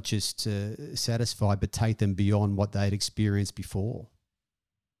audiences not just satisfied, but take them beyond what they'd experienced before?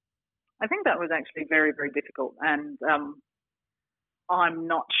 I think that was actually very, very difficult. And I'm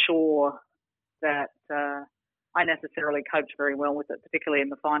not sure that I necessarily coped very well with it, particularly in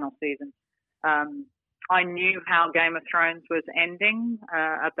the final season. I knew how Game of Thrones was ending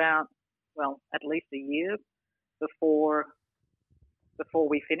at least a year before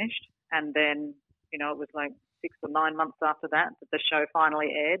we finished. And then, it was like 6 or 9 months after that the show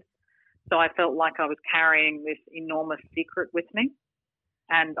finally aired. So I felt like I was carrying this enormous secret with me.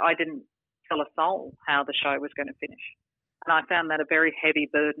 And I didn't tell a soul how the show was going to finish. And I found that a very heavy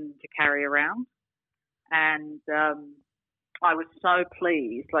burden to carry around. And I was so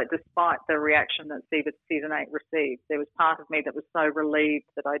pleased, despite the reaction that season 8 received, there was part of me that was so relieved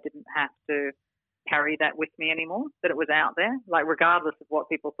that I didn't have to carry that with me anymore, that it was out there, regardless of what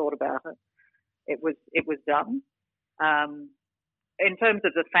people thought about it, it was done. In terms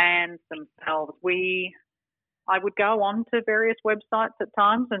of the fans themselves, I would go on to various websites at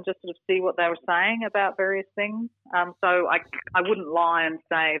times and just sort of see what they were saying about various things. So I wouldn't lie and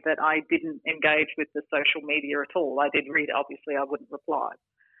say that I didn't engage with the social media at all. I did read it. Obviously, I wouldn't reply.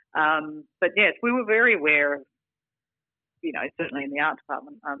 But yes, we were very aware of, certainly in the art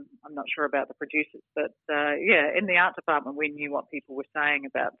department. I'm not sure about the producers, but in the art department, we knew what people were saying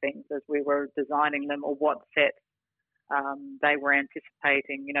about things as we were designing them, or what sets they were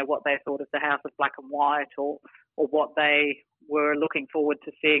anticipating, what they thought of the House of Black and White, or what they were looking forward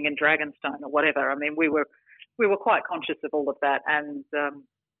to seeing in Dragonstone or whatever. I mean, we were quite conscious of all of that. And,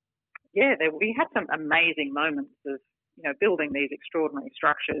 we had some amazing moments of, building these extraordinary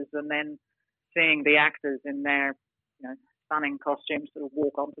structures and then seeing the actors in their, stunning costumes sort of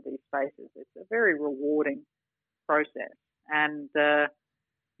walk onto these spaces. It's a very rewarding process. And,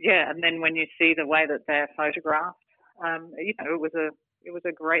 and then when you see the way that they're photographed, it was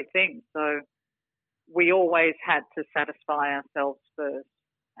a great thing. So we always had to satisfy ourselves first,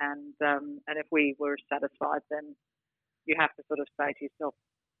 and if we were satisfied, then you have to sort of say to yourself,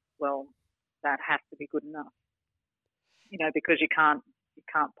 well, that has to be good enough, because you can't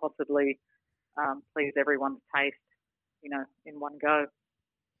possibly please everyone's taste, in one go.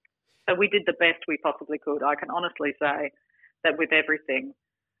 So we did the best we possibly could. I can honestly say that with everything,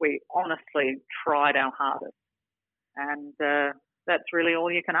 we honestly tried our hardest. And that's really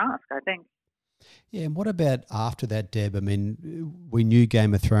all you can ask, I think. Yeah, and what about after that, Deb? I mean, we knew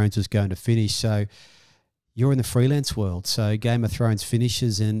Game of Thrones was going to finish, so You're in the freelance world, so Game of Thrones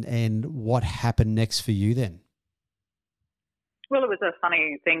finishes, and what happened next for you then? Well, it was a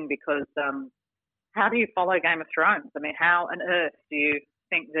funny thing because how do you follow Game of Thrones? I mean, how on earth do you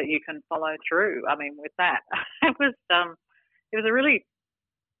think that you can follow through? I mean, with that, it was a really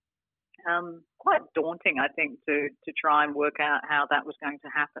quite daunting, I think, to try and work out how that was going to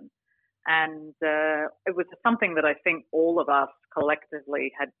happen. And it was something that I think all of us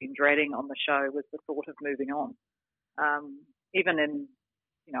collectively had been dreading on the show, was the thought of moving on. Even in,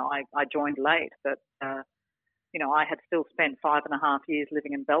 I joined late, but, I had still spent 5.5 years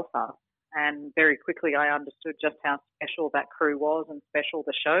living in Belfast. And very quickly I understood just how special that crew was and special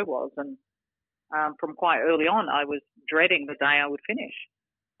the show was. And from quite early on, I was dreading the day I would finish.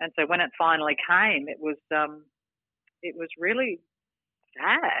 And so when it finally came, it was really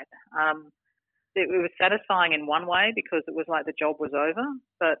sad. It was satisfying in one way because it was like the job was over,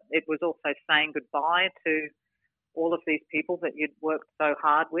 but it was also saying goodbye to all of these people that you'd worked so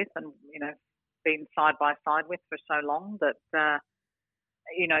hard with and, been side by side with for so long that,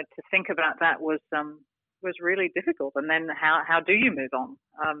 to think about that was really difficult. And then how do you move on?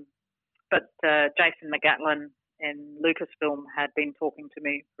 But Jason McGatlin in Lucasfilm had been talking to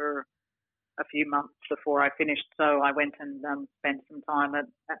me for a few months before I finished, so I went and spent some time at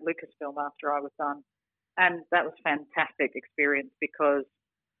Lucasfilm after I was done. And that was a fantastic experience because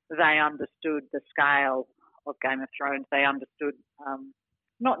they understood the scale of Game of Thrones. They understood,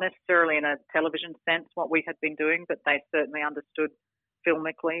 not necessarily in a television sense what we had been doing, but they certainly understood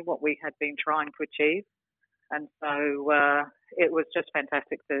filmically what we had been trying to achieve. And so it was just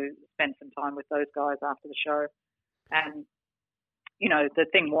fantastic to spend some time with those guys after the show. And, the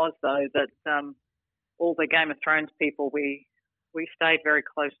thing was, though, that all the Game of Thrones people, we stayed very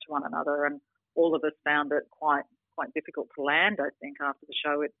close to one another, and all of us found it quite difficult to land, I think, after the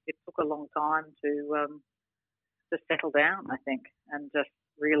show. It took a long time to settle down, I think, and just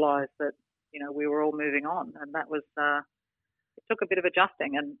realise that, we were all moving on. And that was, it took a bit of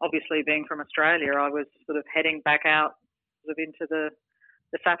adjusting. And obviously being from Australia, I was sort of heading back out sort of into the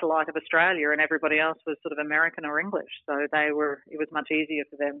satellite of Australia, and everybody else was sort of American or English. So it was much easier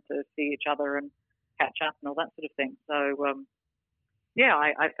for them to see each other and catch up and all that sort of thing. So,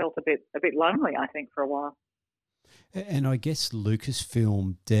 I felt a bit lonely, I think, for a while. And I guess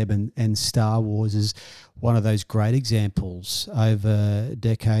Lucasfilm, Deb, and Star Wars is one of those great examples over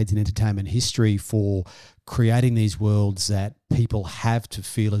decades in entertainment history for creating these worlds that people have to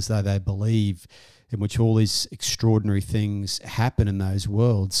feel as though they believe, in which all these extraordinary things happen in those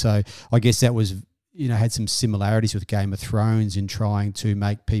worlds. So I guess that was, had some similarities with Game of Thrones in trying to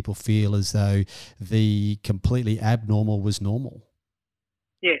make people feel as though the completely abnormal was normal.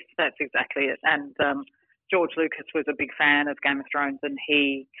 Yes, that's exactly it. And George Lucas was a big fan of Game of Thrones, and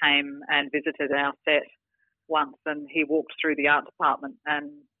he came and visited our set once, and he walked through the art department,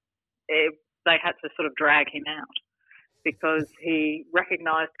 and they had to sort of drag him out because he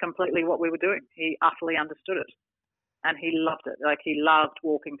recognised completely what we were doing. He utterly understood it, and he loved it. Like, he loved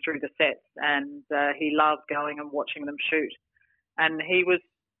walking through the sets, and he loved going and watching them shoot. And he was,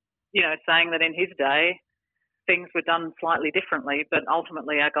 saying that in his day, things were done slightly differently, but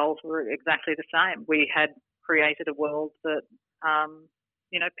ultimately our goals were exactly the same. We had created a world that,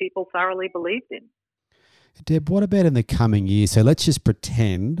 people thoroughly believed in. Deb, what about in the coming year? So let's just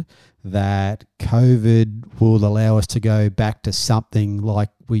pretend that COVID will allow us to go back to something like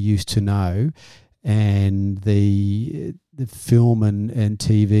we used to know, and the film and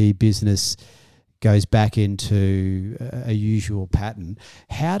TV business goes back into a usual pattern.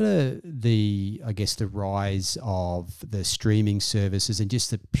 How do the rise of the streaming services and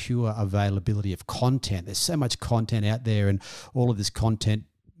just the pure availability of content, there's so much content out there, and all of this content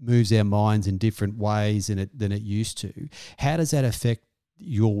moves our minds in different ways than it used to. How does that affect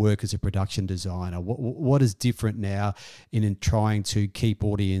your work as a production designer? What is different now in trying to keep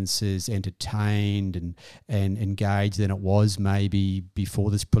audiences entertained and engaged than it was maybe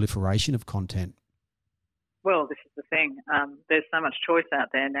before this proliferation of content? Well, this is the thing. There's so much choice out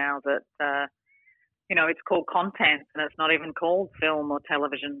there now that, it's called content, and it's not even called film or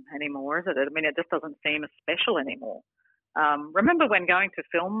television anymore, is it? I mean, it just doesn't seem as special anymore. Remember when going to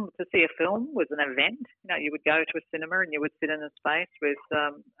see a film was an event? You would go to a cinema and you would sit in a space with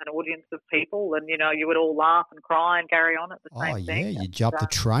an audience of people, and, you would all laugh and cry and carry on at the same thing. Oh, yeah, you jumped the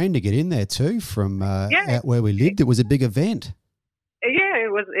train to get in there too from out where we lived. It was a big event. Yeah,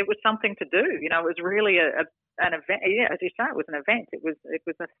 it was something to do. It was really an event. Yeah, as you say, it was an event. It was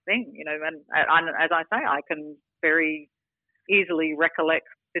a thing. And as I say, I can very easily recollect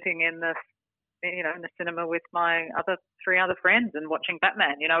sitting in the cinema with my three other friends and watching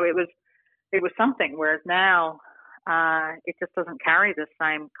Batman. It was it was something. Whereas now, it just doesn't carry the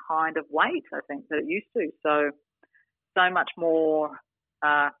same kind of weight, I think, that it used to. So much more,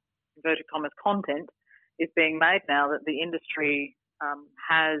 inverted commas, content is being made now that the industry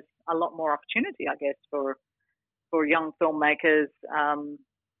has a lot more opportunity, I guess, for young filmmakers,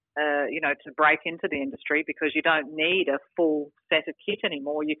 to break into the industry, because you don't need a full set of kit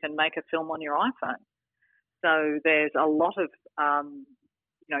anymore. You can make a film on your iPhone. So there's a lot of,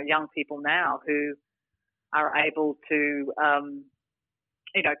 young people now who are able to,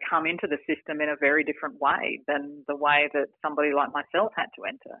 come into the system in a very different way than the way that somebody like myself had to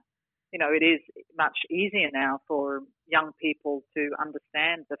enter. It is much easier now for young people to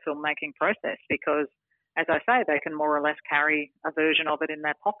understand the filmmaking process because, as I say, they can more or less carry a version of it in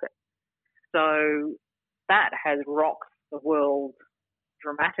their pocket. So that has rocked the world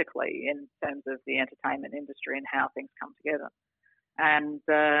dramatically in terms of the entertainment industry and how things come together. And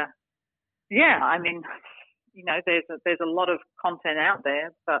there's a lot of content out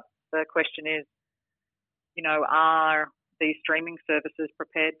there, but the question is, are these streaming services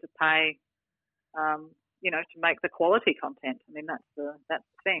prepared to pay, to make the quality content? I mean, that's the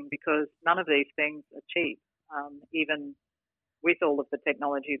thing, because none of these things are cheap, even with all of the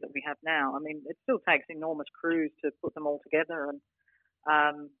technology that we have now. I mean, it still takes enormous crews to put them all together. And,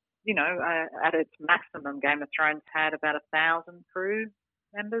 at its maximum, Game of Thrones had about 1,000 crew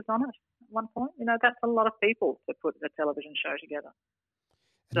members on it at one point. That's a lot of people to put a television show together.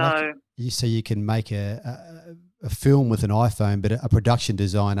 So you say you can make a film with an iPhone, but a production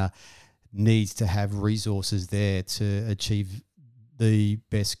designer needs to have resources there to achieve the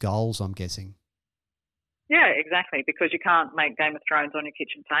best goals, I'm guessing. Yeah, exactly, because you can't make Game of Thrones on your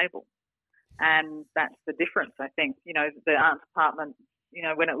kitchen table. And that's the difference, I think. The art department,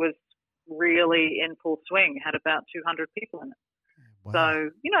 when it was really in full swing, had about 200 people in it. Wow. So,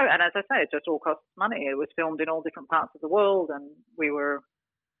 and as I say, it just all costs money. It was filmed in all different parts of the world, and we were,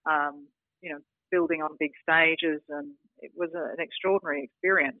 building on big stages, and it was an extraordinary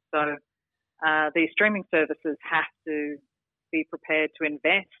experience. So these streaming services have to be prepared to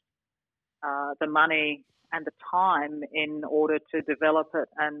invest the money and the time in order to develop it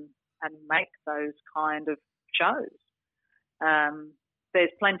and make those kind of shows.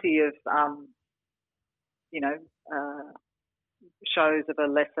 There's plenty of, shows of a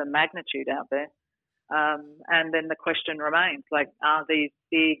lesser magnitude out there. And then the question remains, are these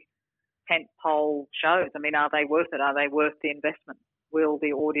big tentpole shows, are they worth it? Are they worth the investment? Will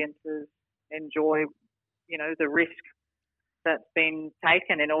the audiences enjoy, the risk that's been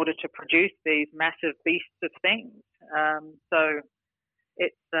taken in order to produce these massive beasts of things? So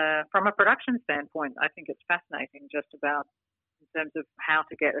it's, from a production standpoint, I think it's fascinating just about in terms of how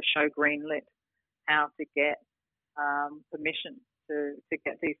to get a show greenlit, how to get permission to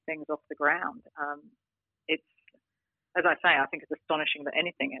get these things off the ground. It's, as I say, I think it's astonishing that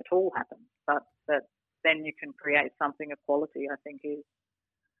anything at all happens, but that then you can create something of quality, I think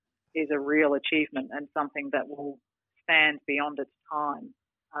is a real achievement and something that will stand beyond its time,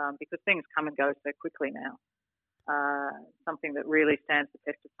 because things come and go so quickly now. Something that really stands the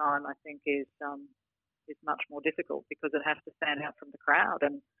test of time, I think, is much more difficult because it has to stand out from the crowd.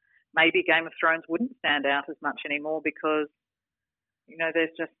 And maybe Game of Thrones wouldn't stand out as much anymore because, there's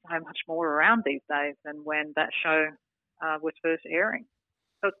just so much more around these days than when that show was first airing.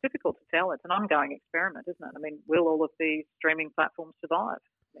 So it's difficult to tell. It's an ongoing experiment, isn't it? Will all of these streaming platforms survive?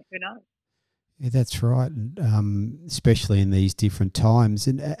 Who knows? Yeah, that's right, especially in these different times.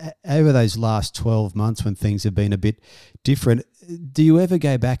 And over those last 12 months when things have been a bit different, do you ever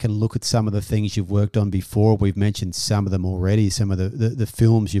go back and look at some of the things you've worked on before? We've mentioned some of them already, some of the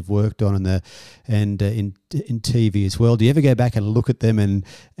films you've worked on in TV as well. Do you ever go back and look at them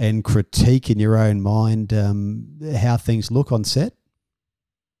and critique in your own mind how things look on set?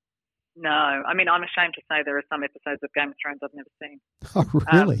 No. I'm ashamed to say there are some episodes of Game of Thrones I've never seen. Oh,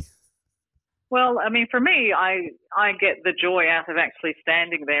 really? Well, for me, I get the joy out of actually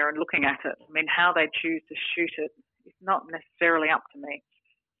standing there and looking at it. How they choose to shoot it is not necessarily up to me,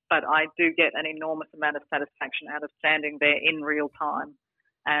 but I do get an enormous amount of satisfaction out of standing there in real time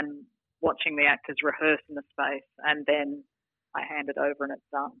and watching the actors rehearse in the space, and then I hand it over and it's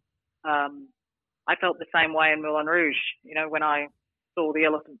done. I felt the same way in Moulin Rouge, when I saw the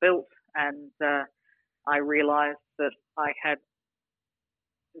elephant built and I realised that I had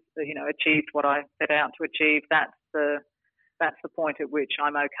achieved what I set out to achieve. That's the point at which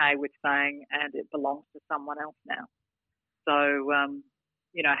I'm okay with saying, and it belongs to someone else now. So,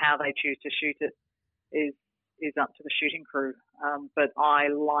 how they choose to shoot it is up to the shooting crew. But I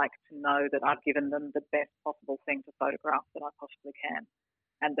like to know that I've given them the best possible thing to photograph that I possibly can.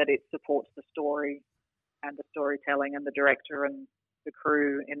 and that it supports the story and the storytelling and the director and the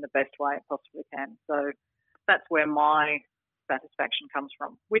crew in the best way it possibly can. So that's where my satisfaction comes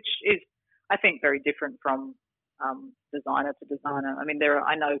from, which is, I think, very different from designer to designer. I mean,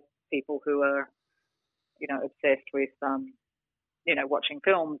 I know people who are, obsessed with, watching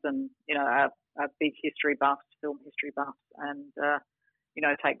films and, are big history buffs, film history buffs, and,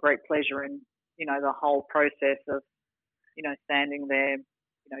 take great pleasure in, the whole process of, standing there,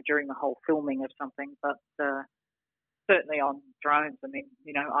 during the whole filming of something. But certainly on drones, I mean,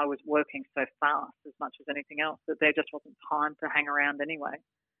 I was working so fast as much as anything else that there just wasn't time to hang around anyway.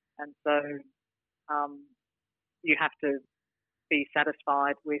 And so you have to be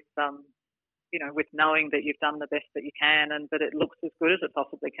satisfied with, with knowing that you've done the best that you can and that it looks as good as it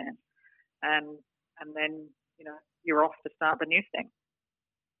possibly can. And then, you're off to start the new thing.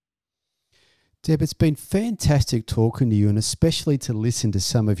 Deb, it's been fantastic talking to you, and especially to listen to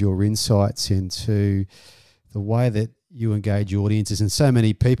some of your insights into the way that you engage audiences and so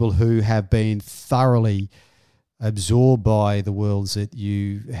many people who have been thoroughly absorbed by the worlds that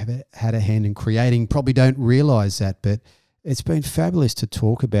you have had a hand in creating probably don't realise that, but it's been fabulous to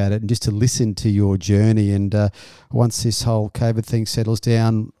talk about it and just to listen to your journey. And once this whole COVID thing settles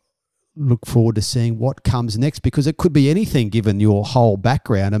down, look forward to seeing what comes next, because it could be anything given your whole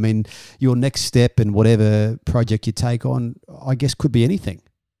background. I mean, your next step and whatever project you take on, I guess, could be anything.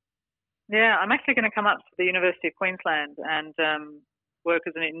 Yeah, I'm actually going to come up to the University of Queensland and work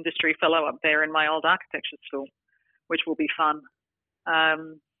as an industry fellow up there in my old architecture school, which will be fun.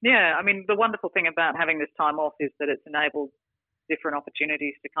 Yeah, I mean, the wonderful thing about having this time off is that it's enabled different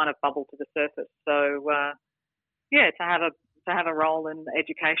opportunities to kind of bubble to the surface. So, to have a role in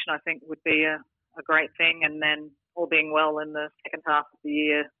education, I think, would be a great thing. And then, all being well, in the second half of the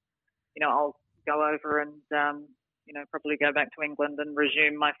year, I'll go over and, probably go back to England and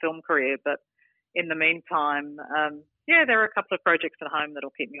resume my film career. But in the meantime, there are a couple of projects at home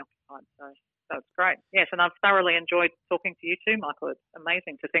that'll keep me occupied. So it's great. Yes, and I've thoroughly enjoyed talking to you too, Michael. It's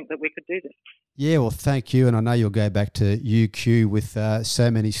amazing to think that we could do this. Yeah, well, thank you. And I know you'll go back to UQ with so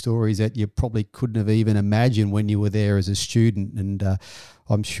many stories that you probably couldn't have even imagined when you were there as a student. And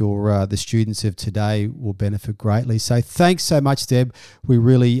I'm sure the students of today will benefit greatly. So thanks so much, Deb. We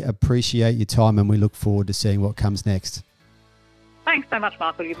really appreciate your time and we look forward to seeing what comes next. Thanks so much,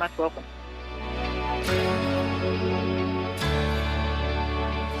 Michael. You're most welcome.